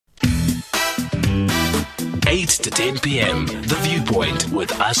8 to 10 p.m. The Viewpoint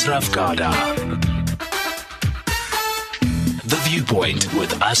with Ashraf Garda. The Viewpoint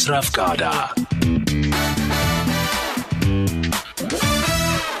with Ashraf Garda.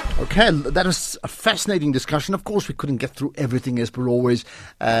 Okay, that was a fascinating discussion. Of course, we couldn't get through everything as per always.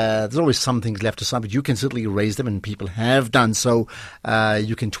 There's always some things left aside, but you can certainly raise them, and people have done so.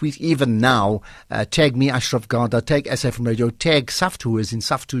 You can tweet even now. Tag me, Ashraf Garda. Tag SFM Radio. Tag Saftu, who is in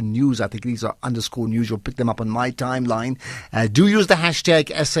Saftu News. I think these are _news. You'll pick them up on my timeline. Do use the hashtag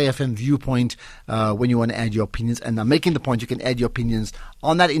SAFM Viewpoint when you want to add your opinions. And I'm making the point you can add your opinions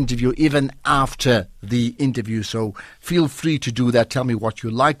on that interview even after the interview. So feel free to do that. Tell me what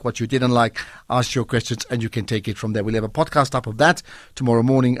you like, what you didn't like, ask your questions, and you can take it from there. We'll have a podcast up of that tomorrow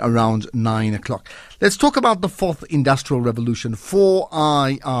morning around 9 o'clock. Let's talk about the fourth industrial revolution,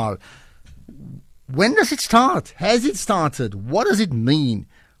 4IR. When does it start? Has it started? What does it mean?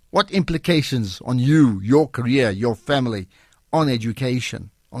 What implications on you, your career, your family, on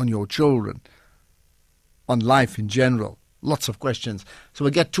education, on your children, on life in general? Lots of questions. So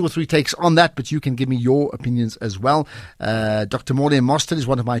we'll get 2 or 3 takes on that, but you can give me your opinions as well. Dr. Morne Mostert is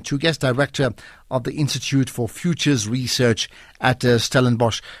one of my 2 guests, Director of the Institute for Futures Research at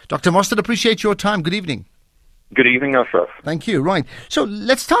Stellenbosch. Dr. Mostert, appreciate your time. Good evening. Good evening, Ashraf. Thank you. Right. So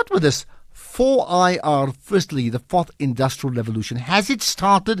let's start with this. 4IR, firstly, the fourth industrial revolution. Has it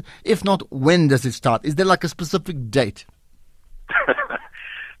started? If not, when does it start? Is there like a specific date?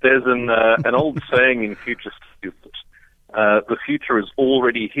 There's an old saying in future studies that the future is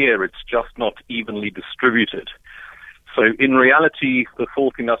already here, it's just not evenly distributed. So in reality, the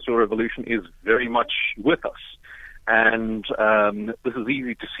fourth industrial revolution is very much with us. And this is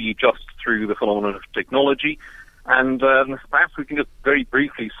easy to see just through the phenomenon of technology. And perhaps we can just very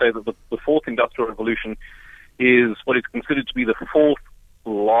briefly say that the fourth industrial revolution is what is considered to be the fourth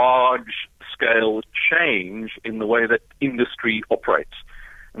large-scale change in the way that industry operates.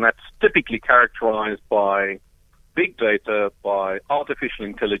 And that's typically characterized by big data, by artificial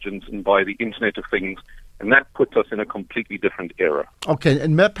intelligence, and by the Internet of Things, and that puts us in a completely different era. Okay,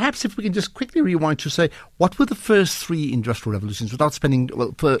 and perhaps if we can just quickly rewind to say, what were the first 3 industrial revolutions, without spending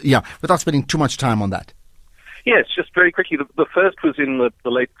too much time on that? Yes, just very quickly. The first was in the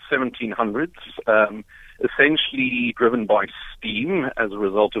late 1700s, essentially driven by steam as a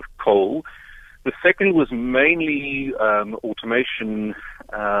result of coal. The second was mainly automation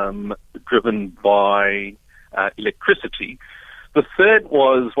driven by electricity. The third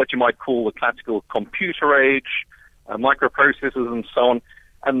was what you might call the classical computer age, microprocessors and so on.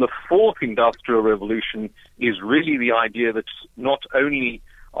 And the fourth industrial revolution is really the idea that not only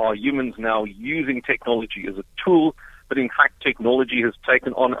are humans now using technology as a tool, but in fact technology has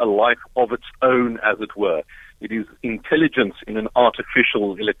taken on a life of its own, as it were. It is intelligence in an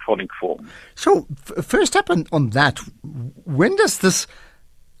artificial electronic form. So first up on that, when does this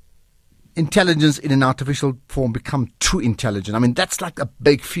intelligence in an artificial form become too intelligent? I mean, that's like a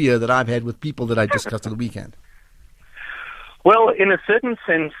big fear that I've had with people that I discussed on the weekend. Well, in a certain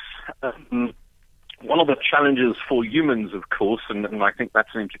sense, one of the challenges for humans, of course, and I think that's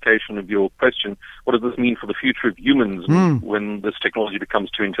an implication of your question, what does this mean for the future of humans when this technology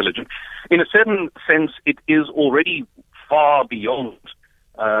becomes too intelligent? In a certain sense, it is already far beyond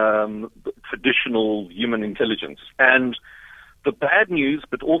traditional human intelligence. And the bad news,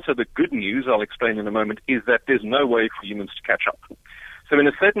 but also the good news, I'll explain in a moment, is that there's no way for humans to catch up. So in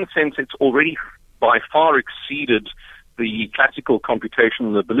a certain sense, it's already by far exceeded the classical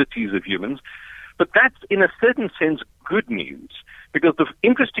computational abilities of humans. But that's, in a certain sense, good news, because the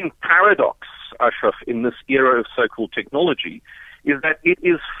interesting paradox, Ashraf, in this era of so-called technology is that it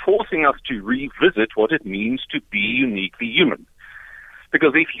is forcing us to revisit what it means to be uniquely human.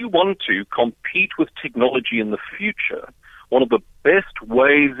 Because if you want to compete with technology in the future, one of the best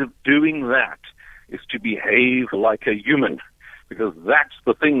ways of doing that is to behave like a human, because that's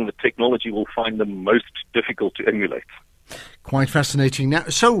the thing that technology will find the most difficult to emulate. Quite fascinating. Now,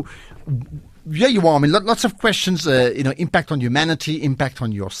 so yeah, you are. I mean, lots of questions, impact on humanity, impact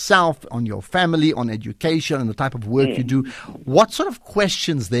on yourself, on your family, on education, and the type of work you do. What sort of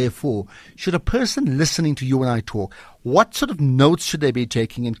questions, therefore, should a person listening to you and I talk, what sort of notes should they be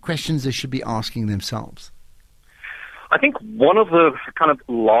taking and questions they should be asking themselves? I think one of the kind of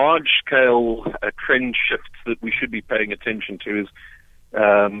large-scale trend shifts that we should be paying attention to is,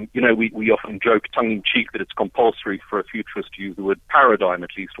 we often joke tongue-in-cheek that it's compulsory for a futurist to use the word paradigm at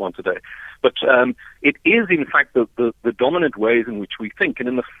least once a day. But it is, in fact, the dominant ways in which we think. And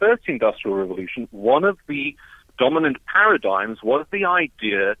in the first industrial revolution, one of the dominant paradigms was the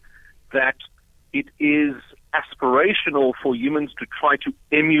idea that it is aspirational for humans to try to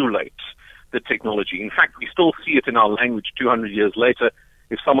emulate the technology. In fact, we still see it in our language 200 years later.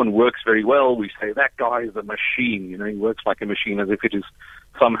 If someone works very well, we say, that guy is a machine. You know, he works like a machine, as if it is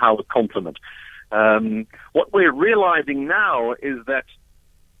somehow a compliment. What we're realizing now is that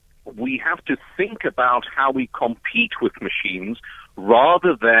we have to think about how we compete with machines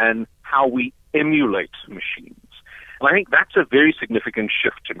rather than how we emulate machines. And I think that's a very significant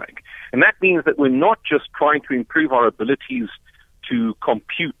shift to make. And that means that we're not just trying to improve our abilities to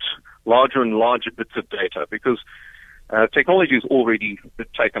compute larger and larger bits of data, because technology has already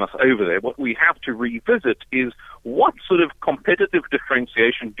taken us over there. What we have to revisit is what sort of competitive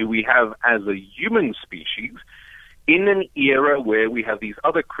differentiation do we have as a human species in an era where we have these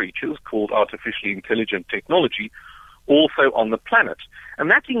other creatures called artificially intelligent technology also on the planet. And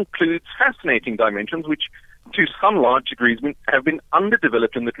that includes fascinating dimensions which to some large degrees have been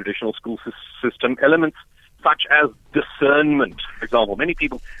underdeveloped in the traditional school system, elements such as discernment. For example, many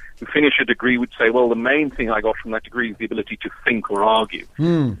people who finish a degree would say, well, the main thing I got from that degree is the ability to think or argue.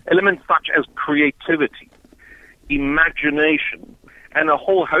 Elements such as creativity, imagination, and a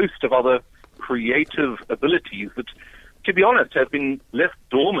whole host of other creative abilities that, to be honest, have been left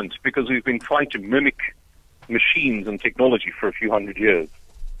dormant because we've been trying to mimic machines and technology for a few hundred years.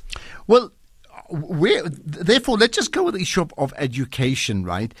 Well, therefore, let's just go with the issue of education,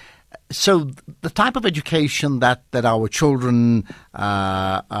 right? So the type of education that our children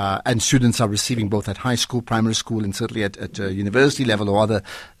and students are receiving both at high school, primary school, and certainly at university level or other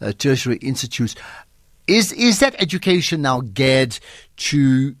tertiary institutes, is that education now geared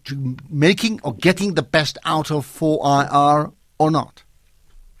to making or getting the best out of 4IR or not?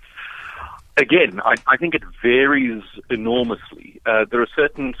 Again, I think it varies enormously. There are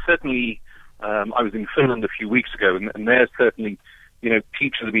certainly, I was in Finland a few weeks ago, and there certainly,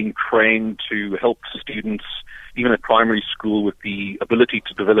 teachers are being trained to help students, even at primary school, with the ability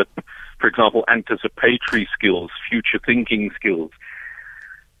to develop, for example, anticipatory skills, future thinking skills.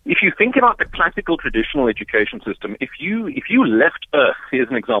 If you think about the classical traditional education system, if you left Earth, here's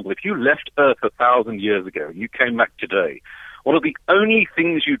an example, if you left Earth 1,000 years ago and you came back today, one of the only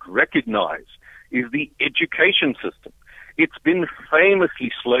things you'd recognize is the education system. It's been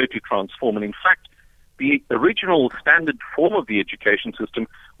famously slow to transform, and in fact, the original standard form of the education system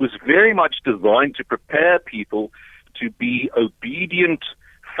was very much designed to prepare people to be obedient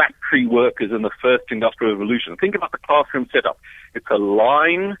factory workers in the first industrial revolution. Think about the classroom setup. It's a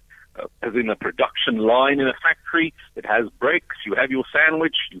line, as in a production line in a factory. It has breaks. You have your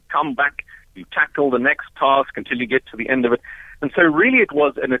sandwich. You come back. You tackle the next task until you get to the end of it. And so really it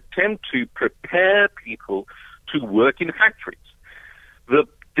was an attempt to prepare people to work in factories. The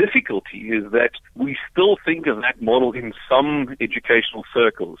difficulty is that we still think of that model in some educational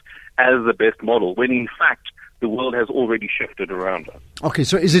circles as the best model, when in fact the world has already shifted around us. Okay,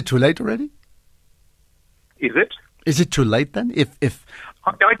 so is it too late already? Is it? Is it too late then? If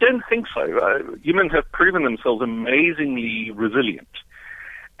I don't think so. Humans have proven themselves amazingly resilient.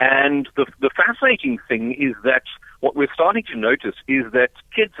 And the fascinating thing is that what we're starting to notice is that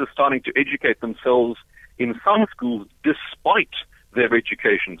kids are starting to educate themselves in some schools despite their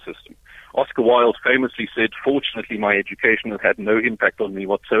education system. Oscar Wilde famously said, "Fortunately, my education has had no impact on me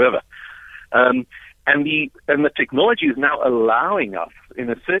whatsoever." And the technology is now allowing us, in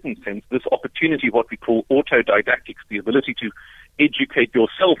a certain sense, this opportunity, what we call autodidactics, the ability to educate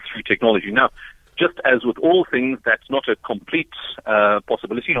yourself through technology. Now, just as with all things, that's not a complete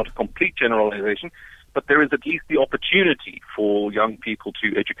possibility, not a complete generalization, but there is at least the opportunity for young people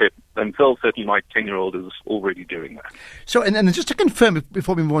to educate themselves. Certainly my 10-year-old is already doing that. So, and just to confirm,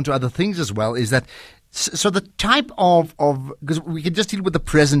 before we move on to other things as well, is that, so the type of because we can just deal with the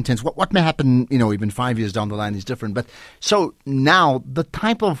present tense, what may happen, even 5 years down the line is different. But so now the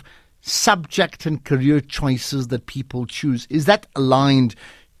type of subject and career choices that people choose, is that aligned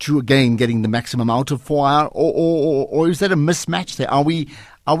to, again, getting the maximum out of 4IR, or is there a mismatch there? Are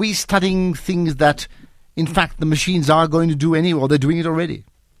we studying things that, in fact, the machines are going to do anyway, or they're doing it already?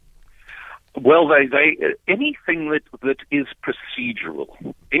 Well, they anything that is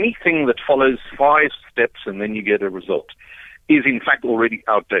procedural, anything that follows 5 steps and then you get a result, is in fact already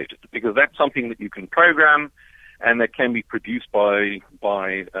outdated, because that's something that you can program and that can be produced by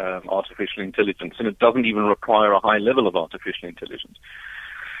artificial intelligence, and it doesn't even require a high level of artificial intelligence.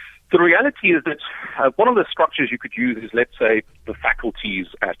 The reality is that one of the structures you could use is, let's say, the faculties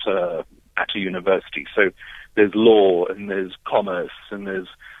at a university. So there's law, and there's commerce, and there's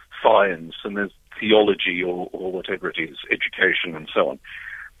science, and there's theology, or whatever it is, education, and so on.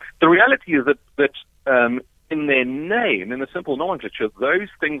 The reality is that in their name, in the simple nomenclature, those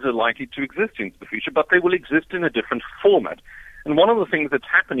things are likely to exist into the future, but they will exist in a different format. And one of the things that's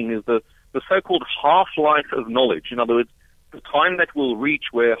happening is the so-called half-life of knowledge. In other words, the time that we'll reach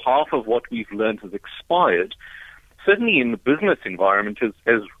where half of what we've learned has expired, certainly in the business environment,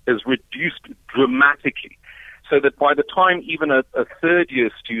 has reduced dramatically. So that by the time even a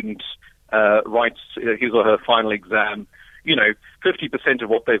third-year student writes his or her final exam, 50% of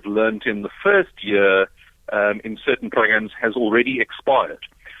what they've learned in the first year in certain programs has already expired.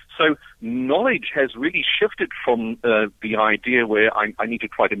 So knowledge has really shifted from the idea where I need to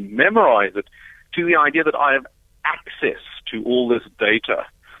try to memorize it to the idea that I have access to all this data.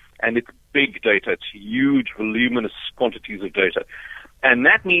 And it's big data. It's huge, voluminous quantities of data. And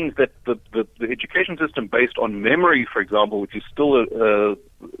that means that the education system based on memory, for example, which is still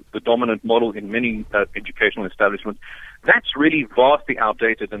the dominant model in many educational establishments, that's really vastly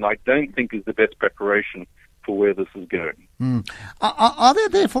outdated, and I don't think is the best preparation for where this is going. Are there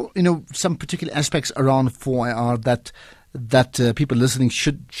therefore, some particular aspects around 4IR that people listening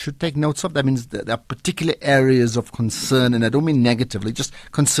should take notes of? That means that there are particular areas of concern, and I don't mean negatively, just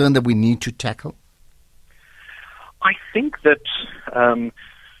concern that we need to tackle? I think that,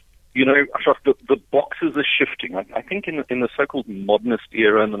 Ashraf, the boxes are shifting. I think in the so-called modernist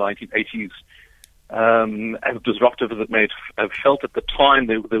era in the 1980s, as disruptive as it may have felt at the time,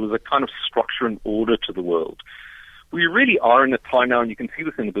 there was a kind of structure and order to the world. We really are in a time now, and you can see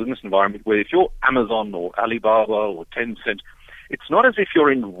this in the business environment, where if you're Amazon or Alibaba or Tencent, it's not as if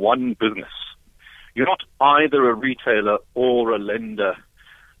you're in one business. You're not either a retailer or a lender,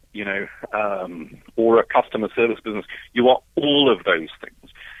 or a customer service business. You are all of those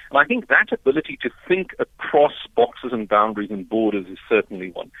things. And I think that ability to think across boxes and boundaries and borders is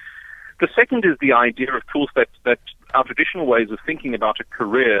certainly one. The second is the idea, of course, that our traditional ways of thinking about a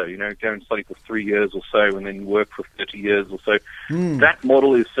career, go and study for 3 years or so and then work for 30 years or so, that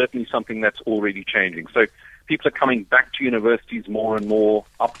model is certainly something that's already changing. So people are coming back to universities more and more,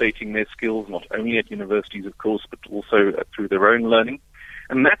 updating their skills, not only at universities, of course, but also through their own learning.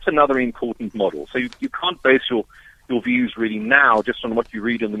 And that's another important model. So you can't base your views really now just on what you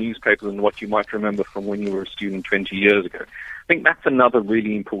read in the newspapers and what you might remember from when you were a student 20 years ago. I think that's another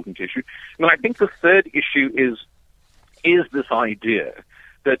really important issue. And I think the third issue is this idea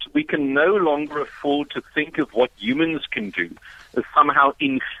that we can no longer afford to think of what humans can do as somehow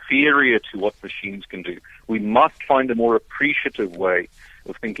inferior to what machines can do. We must find a more appreciative way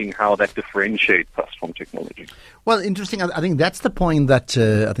of thinking how that differentiates us from technology. Well, interesting. I think that's the point that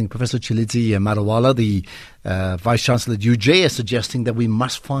I think Professor Chilidzi Marawala, the Vice Chancellor at UJ, is suggesting, that we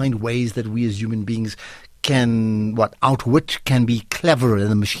must find ways that we as human beings can outwit, can be cleverer than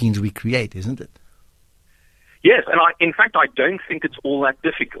the machines we create, isn't it? Yes, and in fact, I don't think it's all that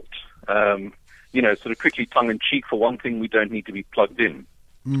difficult. Sort of quickly tongue-in-cheek, for one thing, we don't need to be plugged in.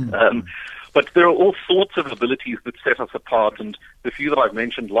 But there are all sorts of abilities that set us apart, and the few that I've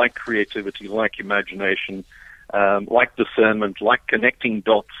mentioned, like creativity, like imagination, like discernment, like connecting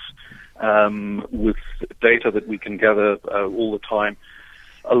dots with data that we can gather all the time.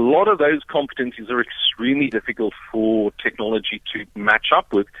 A lot of those competencies are extremely difficult for technology to match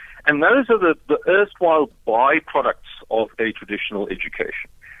up with, and those are the erstwhile byproducts of a traditional education.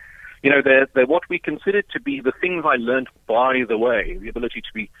 They're what we consider to be the things I learned by the way, the ability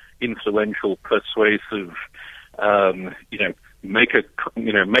to be influential, persuasive, make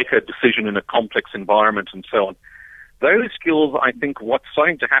a decision in a complex environment and so on. Those skills, I think what's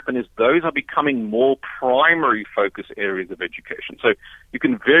starting to happen is those are becoming more primary focus areas of education. So you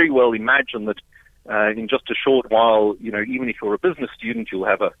can very well imagine that in just a short while, even if you're a business student, you'll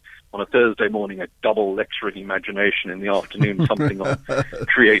have on a Thursday morning, a double lecture in imagination, in the afternoon, something on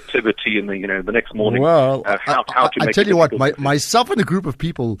creativity, and the next morning, how to make. I tell you what, myself and a group of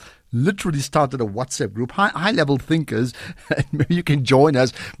people literally started a WhatsApp group, high-level thinkers, and maybe you can join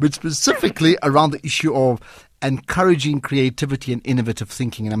us, but specifically around the issue of encouraging creativity and innovative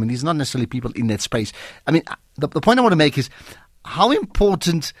thinking. And I mean, these are not necessarily people in that space. I mean, the point I want to make is how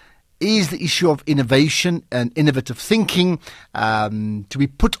important is the issue of innovation and innovative thinking to be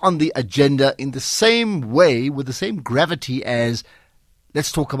put on the agenda in the same way, with the same gravity as,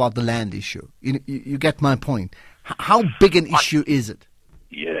 let's talk about the land issue. You get my point. How big an issue is it?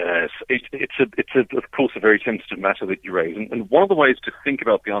 Yes, it's of course a very sensitive matter that you raise. And one of the ways to think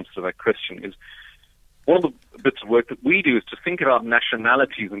about the answer to that question is, one of the bits of work that we do is to think about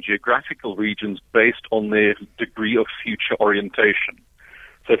nationalities and geographical regions based on their degree of future orientation.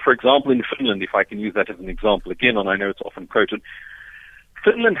 So, for example, in Finland, if I can use that as an example again, and I know it's often quoted,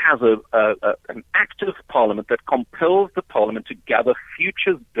 Finland has an active parliament that compels the parliament to gather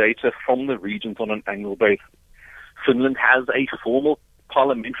futures data from the regions on an annual basis. Finland has a formal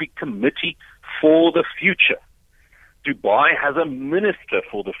parliamentary committee for the future. Dubai has a minister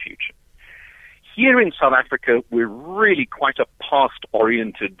for the future. Here in South Africa, we're really quite a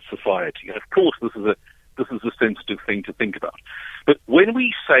past-oriented society. And of course, this is a sensitive thing to think about. But when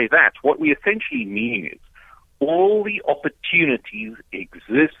we say that, what we essentially mean is all the opportunities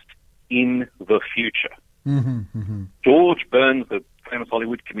exist in the future. George Burns, the famous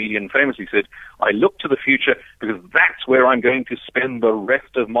Hollywood comedian, famously said, "I look to the future because that's where I'm going to spend the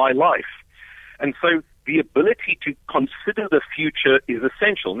rest of my life." And so the ability to consider the future is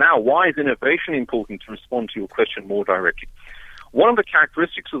essential. Now, why is innovation important, to respond to your question more directly? One of the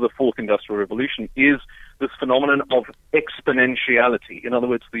characteristics of the fourth industrial revolution is this phenomenon of exponentiality. In other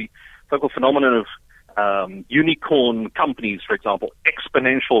words, the so-called phenomenon of unicorn companies, for example,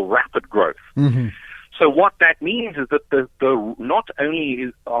 exponential rapid growth. So what that means is that the not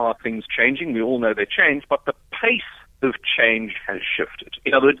only are things changing, we all know they change, but the pace of change has shifted.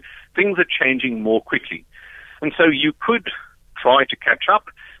 In other words, things are changing more quickly. And so you could try to catch up,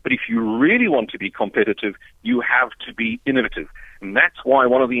 but if you really want to be competitive, you have to be innovative. And that's why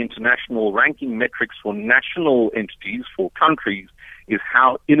one of the international ranking metrics for national entities, for countries, is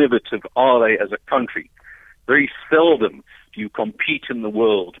how innovative are they as a country. Very seldom do you compete in the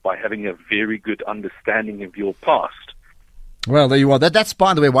world by having a very good understanding of your past. Well, there you are. That's,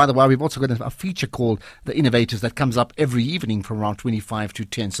 by the way, why we've also got a feature called The Innovators that comes up every evening from around 25 to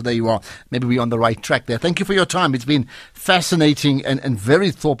 10. So there you are. Maybe we're on the right track there. Thank you for your time. It's been fascinating and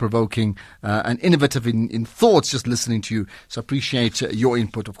very thought-provoking and innovative in thoughts just listening to you. So appreciate your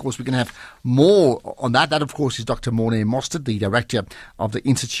input. Of course, we're going to have more on that. That, of course, is Dr. Morne Mostert, the Director of the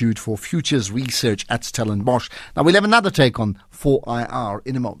Institute for Futures Research at Stellenbosch. Now, we'll have another take on 4IR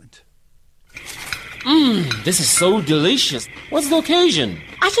in a moment. This is so delicious. What's the occasion?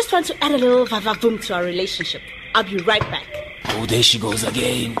 I just want to add a little vavavoom to our relationship. I'll be right back. Oh, there she goes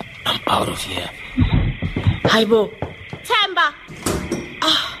again. I'm out of here. Haibo. Tamba.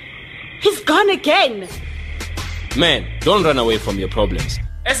 He's gone again. Man, don't run away from your problems.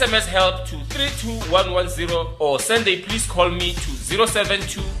 SMS help to 32110 or send a please call me to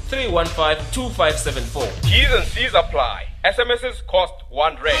 072-315-2574. T's and C's apply. SMSs cost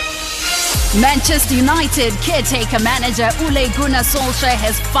R1. Manchester United caretaker manager Ole Gunnar Solskjaer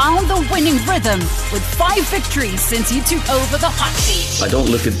has found the winning rhythm with 5 victories since he took over the hot seat. I don't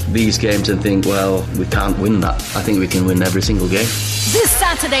look at these games and think, well, we can't win that. I think we can win every single game. This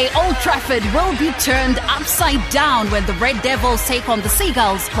Saturday, Old Trafford will be turned upside down when the Red Devils take on the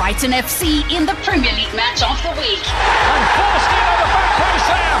Seagulls. Brighton FC in the Premier League match of the week. And forced in on the back post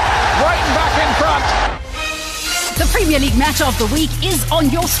there. Brighton back in front. The Premier League match of the week is on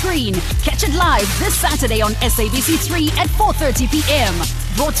your screen. Catch it live this Saturday on SABC3 at 4:30 p.m.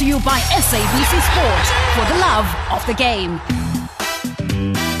 Brought to you by SABC Sport for the love of the game.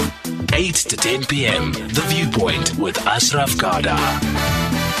 8 to 10 p.m. The Viewpoint with Ashraf Garda.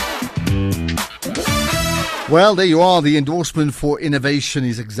 Well, there you are. The endorsement for innovation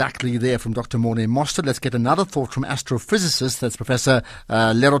is exactly there from Dr. Morne Mostert. Let's get another thought from astrophysicist. That's Professor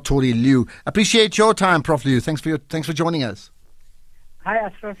Lerothodi Liu. Appreciate your time, Prof. Liu. Thanks for joining us. Hi,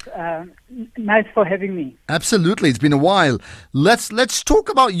 Ashraf. Nice for having me. Absolutely. It's been a while. Let's talk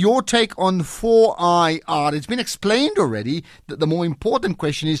about your take on 4IR. It's been explained already. The more important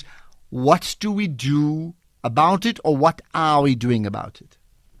question is, what do we do about it, or what are we doing about it?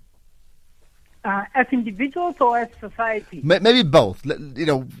 As individuals or as society? Maybe both.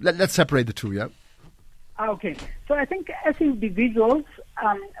 Let's separate the two, yeah? Okay. So I think as individuals,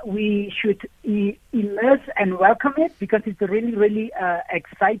 we should immerse and welcome it because it's a really, really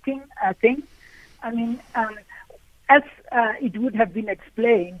exciting thing. I mean, as it would have been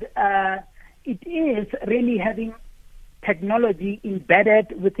explained, it is really having technology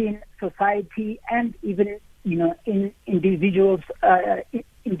embedded within society and even, in individuals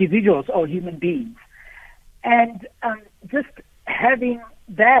or human beings. And just having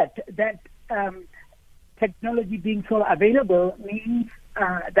that technology being so available means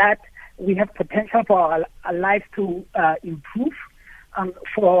that we have potential for our life to improve,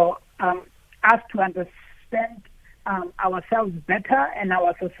 for us to understand ourselves better and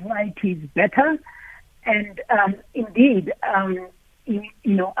our societies better, and indeed,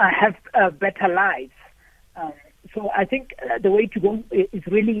 have better lives. So I think the way to go is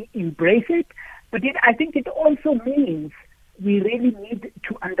really embrace it, but I think it also means we really need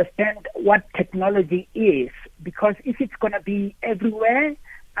to understand what technology is, because if it's going to be everywhere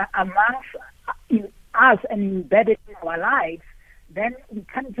amongst us and embedded in our lives, then we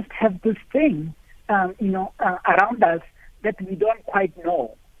can't just have this thing, around us that we don't quite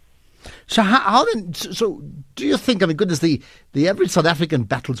know. So how then? So do you think? I mean, goodness, the average South African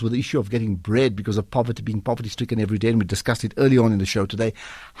battles with the issue of getting bread because of poverty, being poverty-stricken every day, and we discussed it early on in the show today.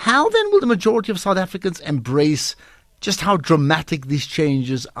 How then will the majority of South Africans embrace just how dramatic these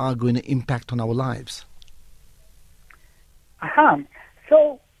changes are going to impact on our lives?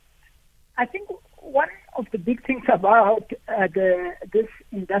 So I think one of the big things about this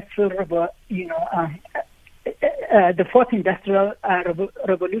industrial, the fourth industrial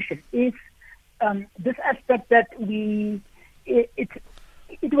revolution is this aspect that it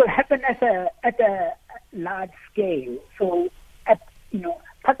will happen at a large scale. So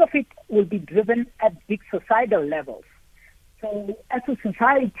part of it will be driven at big societal levels. So as a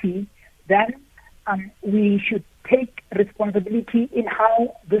society, then we should take responsibility in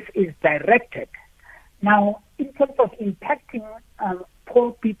how this is directed. Now, in terms of impacting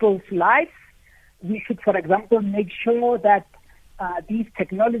poor people's lives, we should, for example, make sure that these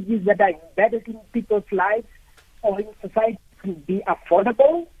technologies that are embedded in people's lives or in society would be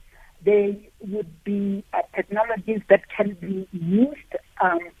affordable. They would be technologies that can be used,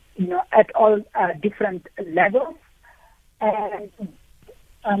 at all different levels,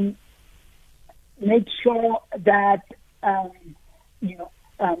 and make sure that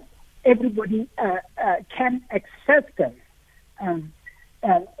everybody can access them.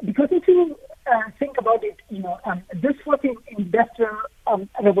 Because if you think about it, this fourth industrial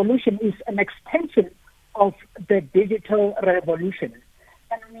revolution is an extension of the digital revolution.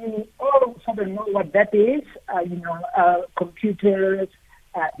 And we all sort of know what that is, computers,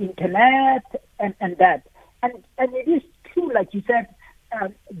 internet, and that. And it is true, like you said,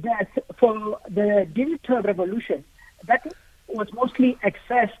 that for the digital revolution, that was mostly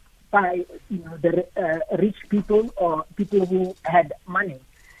accessed by the rich people or people who had money.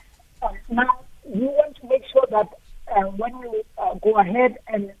 Now, we want to make sure that when we go ahead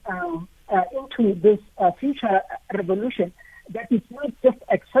and into this future revolution, that it's not just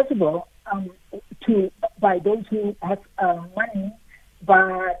accessible by those who have money,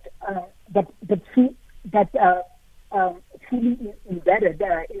 but fully embedded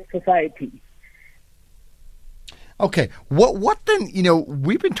in society. Okay, what then,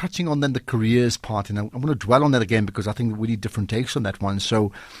 we've been touching on then the careers part, and I'm going to dwell on that again because I think we need different takes on that one.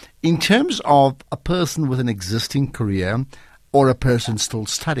 So in terms of a person with an existing career or a person still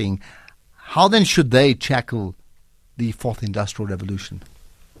studying, how then should they tackle the fourth industrial revolution?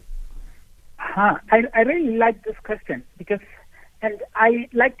 I really like this question and I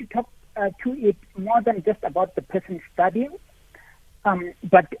like to talk to it more than just about the person studying,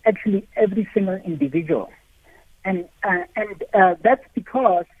 but actually every single individual. And that's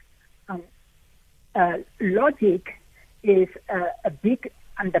because logic is a big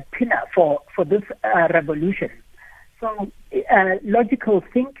underpinner for this revolution. So logical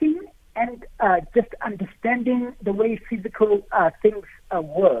thinking and just understanding the way physical things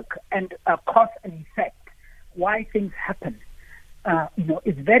work and cause and effect, why things happen,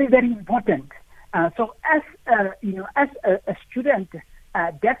 is very, very important. So as a student,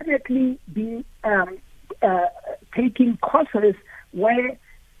 definitely be taking courses where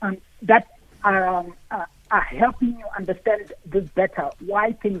that are helping you understand this better,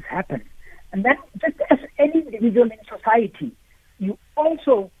 why things happen. And then just as any individual in society, you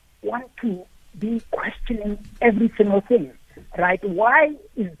also want to be questioning every single thing, right? Why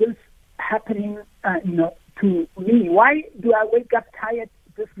is this happening, to me? Why do I wake up tired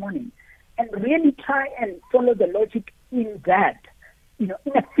this morning? And really try and follow the logic in that, in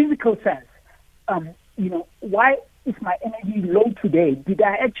a physical sense. Why is my energy low today? Did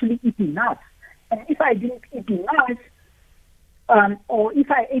I actually eat enough? And if I didn't eat enough, or if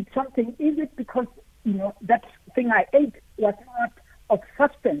I ate something, is it because, that thing I ate was not of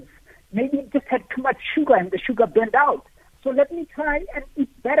substance? Maybe it just had too much sugar and the sugar burned out. So let me try and eat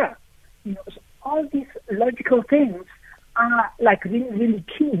better. So all these logical things are like really, really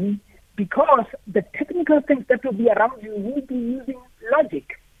key because the technical things that will be around you will be using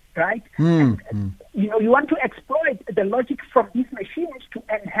logic. Right? And, you want to exploit the logic from these machines to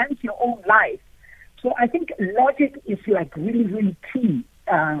enhance your own life. So I think logic is like really, really key.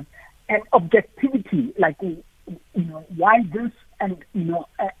 And objectivity, like, why this and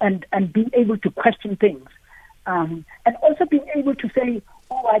being able to question things. And also being able to say,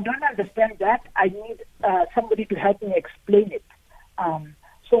 oh, I don't understand that. I need somebody to help me explain it.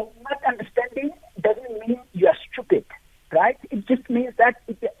 So not understanding doesn't mean you are stupid. Right? It just means that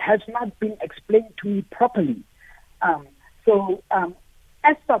it has not been explained to me properly. So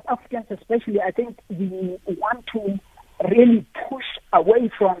as South Africans especially, I think we want to really push away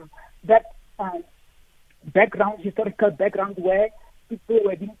from that historical background where people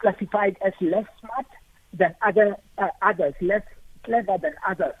were being classified as less smart than others, less clever than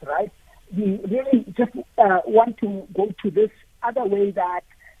others, right? We really just want to go to this other way that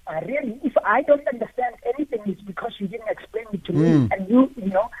really, if I don't understand anything, it's because you didn't explain it to me. And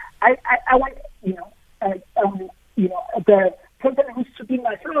I want, the person who's sitting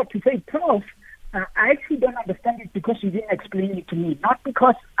my floor to say, Prof, I actually don't understand it because you didn't explain it to me, not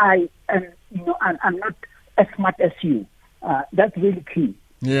because I'm not as smart as you. That's really key.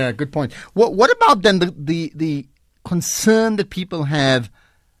 Yeah, good point. What about then the concern that people have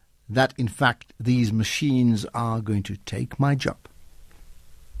that, in fact, these machines are going to take my job?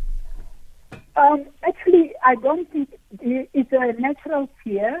 Actually, I don't think it's a natural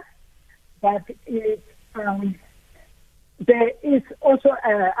fear, but there is also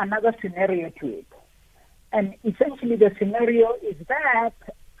another scenario to it. And essentially the scenario is that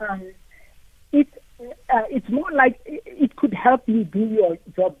it's more like it could help you do your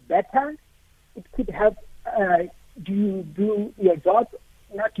job better. It could help you do your job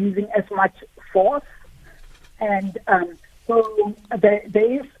not using as much force. And so there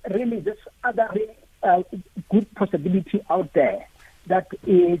is really this other good possibility out there that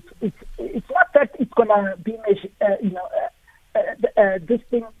it's not that it's going to be this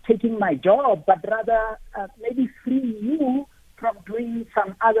thing taking my job, but rather maybe free you from doing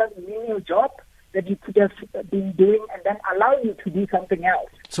some other menial job that you could have been doing, and then allow you to do something else.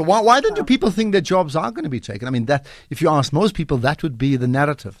 So why don't you people think their jobs are going to be taken? I mean, that if you ask most people, that would be the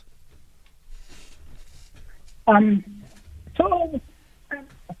narrative. So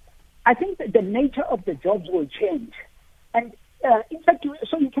I think that the nature of the jobs will change, and in fact,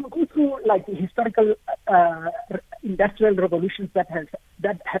 so you can go through like the historical industrial revolutions that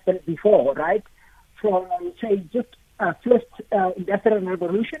happened before, right? From say just first industrial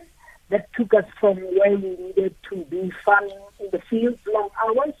revolution that took us from where we needed to be farming in the fields long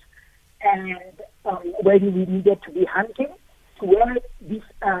hours and where we needed to be hunting to where this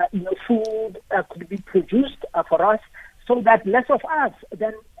food could be produced for us, so that less of us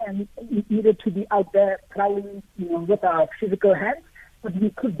then needed to be out there prowling with our physical hands, but we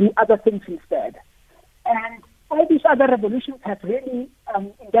could do other things instead. And all these other revolutions have really,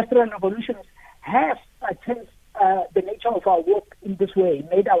 industrial revolutions have changed the nature of our work in this way,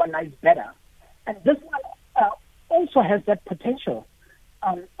 made our lives better. And this one also has that potential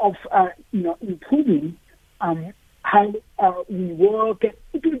of improving how we work.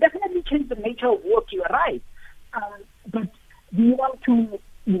 It will definitely change the nature of work, you are right. But we want to,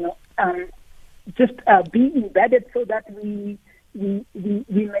 just be embedded so that we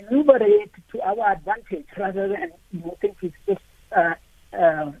maneuver it to our advantage rather than think it's just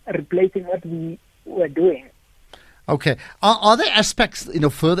replacing what we were doing. Okay. Are there aspects,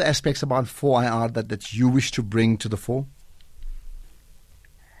 further aspects about 4IR that you wish to bring to the fore?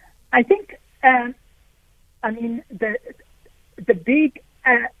 I think, the big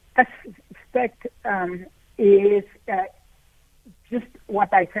aspect is just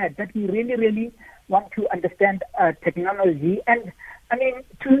what I said, that we really, really want to understand technology. And,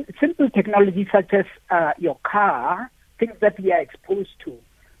 to simple technology such as your car, things that we are exposed to,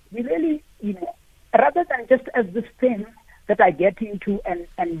 we really, rather than just as this thing that I get into and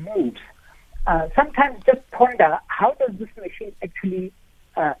moves, sometimes just ponder, how does this machine actually,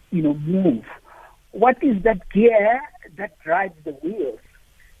 move? What is that gear that drives the wheels?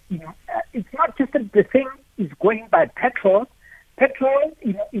 It's not just that the thing is going by petrol. Petrol,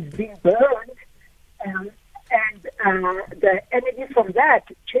 is being burned, and the energy from that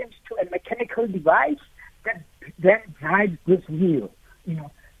changed to a mechanical device that then drives this wheel.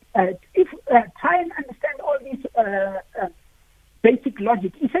 If try and understand all these basic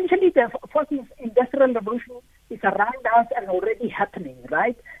logic. Essentially, the fourth industrial revolution is around us and already happening,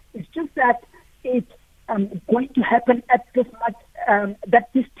 right? It's just that it's going to happen at this much, that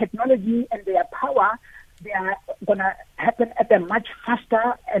this technology and their power, they are going to happen at a much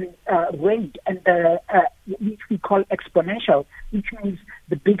faster and rate, and which we call exponential, which means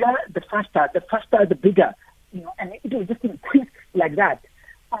the bigger, the faster, the bigger, and it will just increase like that.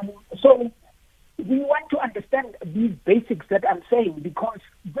 So we want to understand these basics that I'm saying, because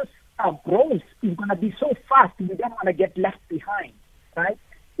this growth is going to be so fast, we don't want to get left behind, right?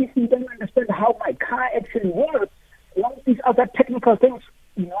 If you don't understand how my car actually works, once these other technical things,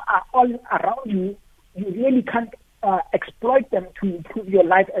 are all around you, you really can't exploit them to improve your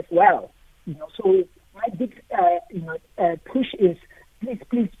life as well. So my big push is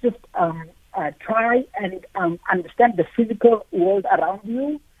please just try and understand the physical world around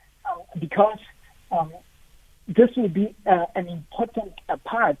you, because this will be an important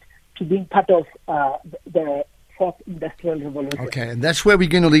part to being part of the fourth Industrial Revolution. Okay, and that's where we're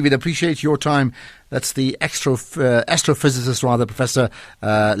going to leave it. Appreciate your time. That's the astrophysicist, Professor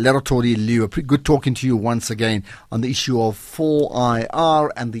Lerothodi Liu. Good talking to you once again on the issue of 4IR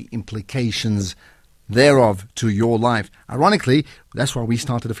and the implications thereof to your life. Ironically, that's why we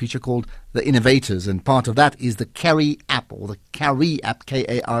started a feature called The Innovators, and part of that is the Carry app, or the Carry app,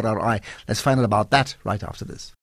 Karri. Let's find out about that right after this.